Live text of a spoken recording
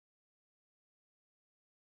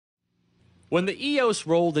When the EOS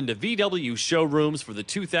rolled into VW showrooms for the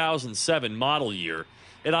 2007 model year,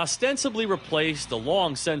 it ostensibly replaced the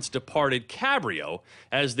long-since departed Cabrio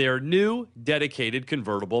as their new, dedicated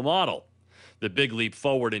convertible model. The big leap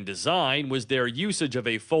forward in design was their usage of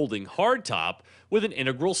a folding hardtop with an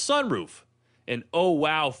integral sunroof, an oh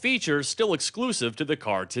wow feature still exclusive to the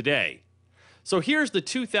car today. So here's the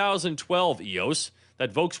 2012 EOS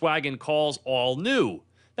that Volkswagen calls all new,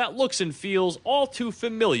 that looks and feels all too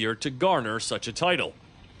familiar to garner such a title.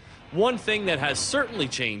 One thing that has certainly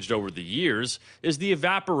changed over the years is the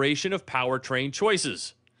evaporation of powertrain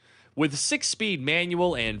choices. With 6-speed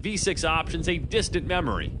manual and V6 options a distant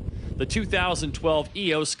memory, the 2012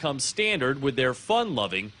 EOS comes standard with their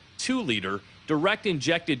fun-loving 2-liter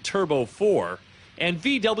direct-injected Turbo 4 and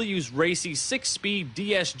VW's racy 6-speed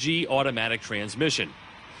DSG automatic transmission.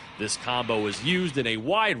 This combo is used in a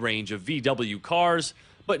wide range of VW cars,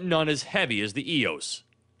 but none as heavy as the EOS.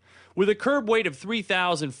 With a curb weight of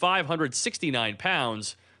 3,569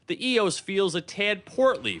 pounds, the EOS feels a tad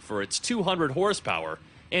portly for its 200 horsepower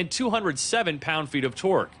and 207 pound-feet of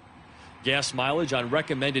torque. Gas mileage on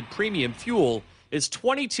recommended premium fuel is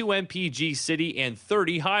 22 mpg city and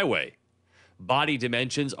 30 highway. Body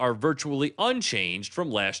dimensions are virtually unchanged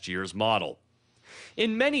from last year's model.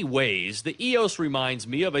 In many ways, the EOS reminds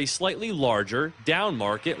me of a slightly larger,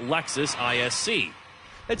 down-market Lexus ISC.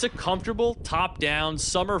 It's a comfortable, top-down,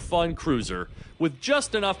 summer fun cruiser with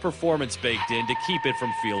just enough performance baked in to keep it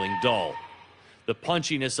from feeling dull. The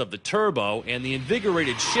punchiness of the turbo and the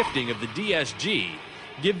invigorated shifting of the DSG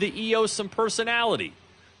give the EOS some personality,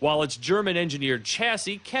 while its German-engineered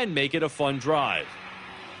chassis can make it a fun drive.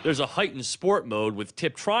 There's a heightened sport mode with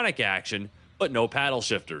Tiptronic action, but no paddle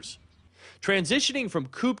shifters. Transitioning from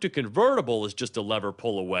coupe to convertible is just a lever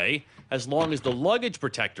pull away, as long as the luggage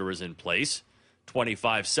protector is in place.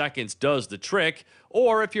 25 seconds does the trick,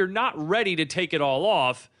 or if you're not ready to take it all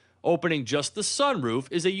off, opening just the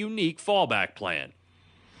sunroof is a unique fallback plan.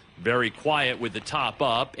 Very quiet with the top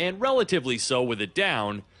up and relatively so with it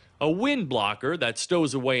down, a wind blocker that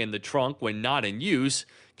stows away in the trunk when not in use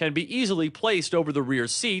can be easily placed over the rear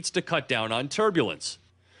seats to cut down on turbulence.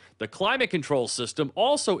 The climate control system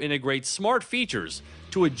also integrates smart features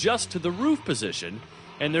to adjust to the roof position,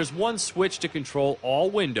 and there's one switch to control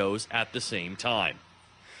all windows at the same time.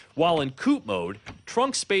 While in coupe mode,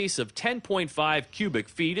 trunk space of 10.5 cubic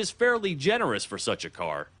feet is fairly generous for such a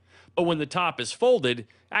car. But when the top is folded,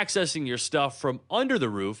 accessing your stuff from under the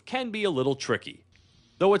roof can be a little tricky.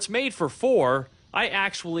 Though it's made for 4, I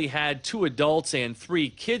actually had 2 adults and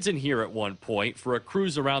 3 kids in here at one point for a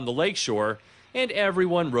cruise around the lakeshore, and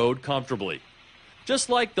everyone rode comfortably. Just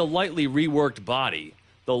like the lightly reworked body,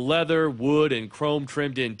 the leather, wood, and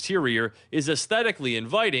chrome-trimmed interior is aesthetically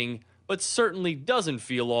inviting, but certainly doesn't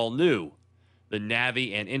feel all new. The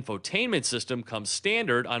Navi and infotainment system comes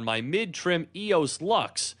standard on my mid-trim EOS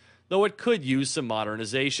Lux, though it could use some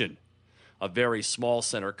modernization. A very small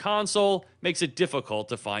center console makes it difficult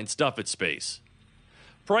to find stuffage space.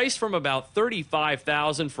 Priced from about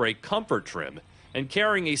 $35,000 for a comfort trim, and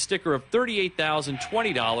carrying a sticker of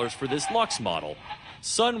 $38,020 for this Lux model,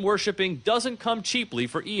 sun worshipping doesn't come cheaply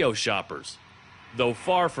for EOS shoppers. Though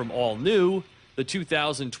far from all new, the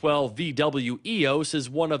 2012 VW EOS is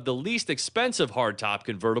one of the least expensive hardtop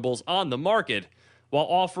convertibles on the market, while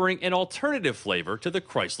offering an alternative flavor to the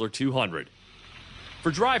Chrysler 200.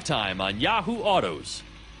 For Drive Time on Yahoo Autos,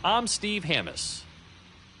 I'm Steve Hammis.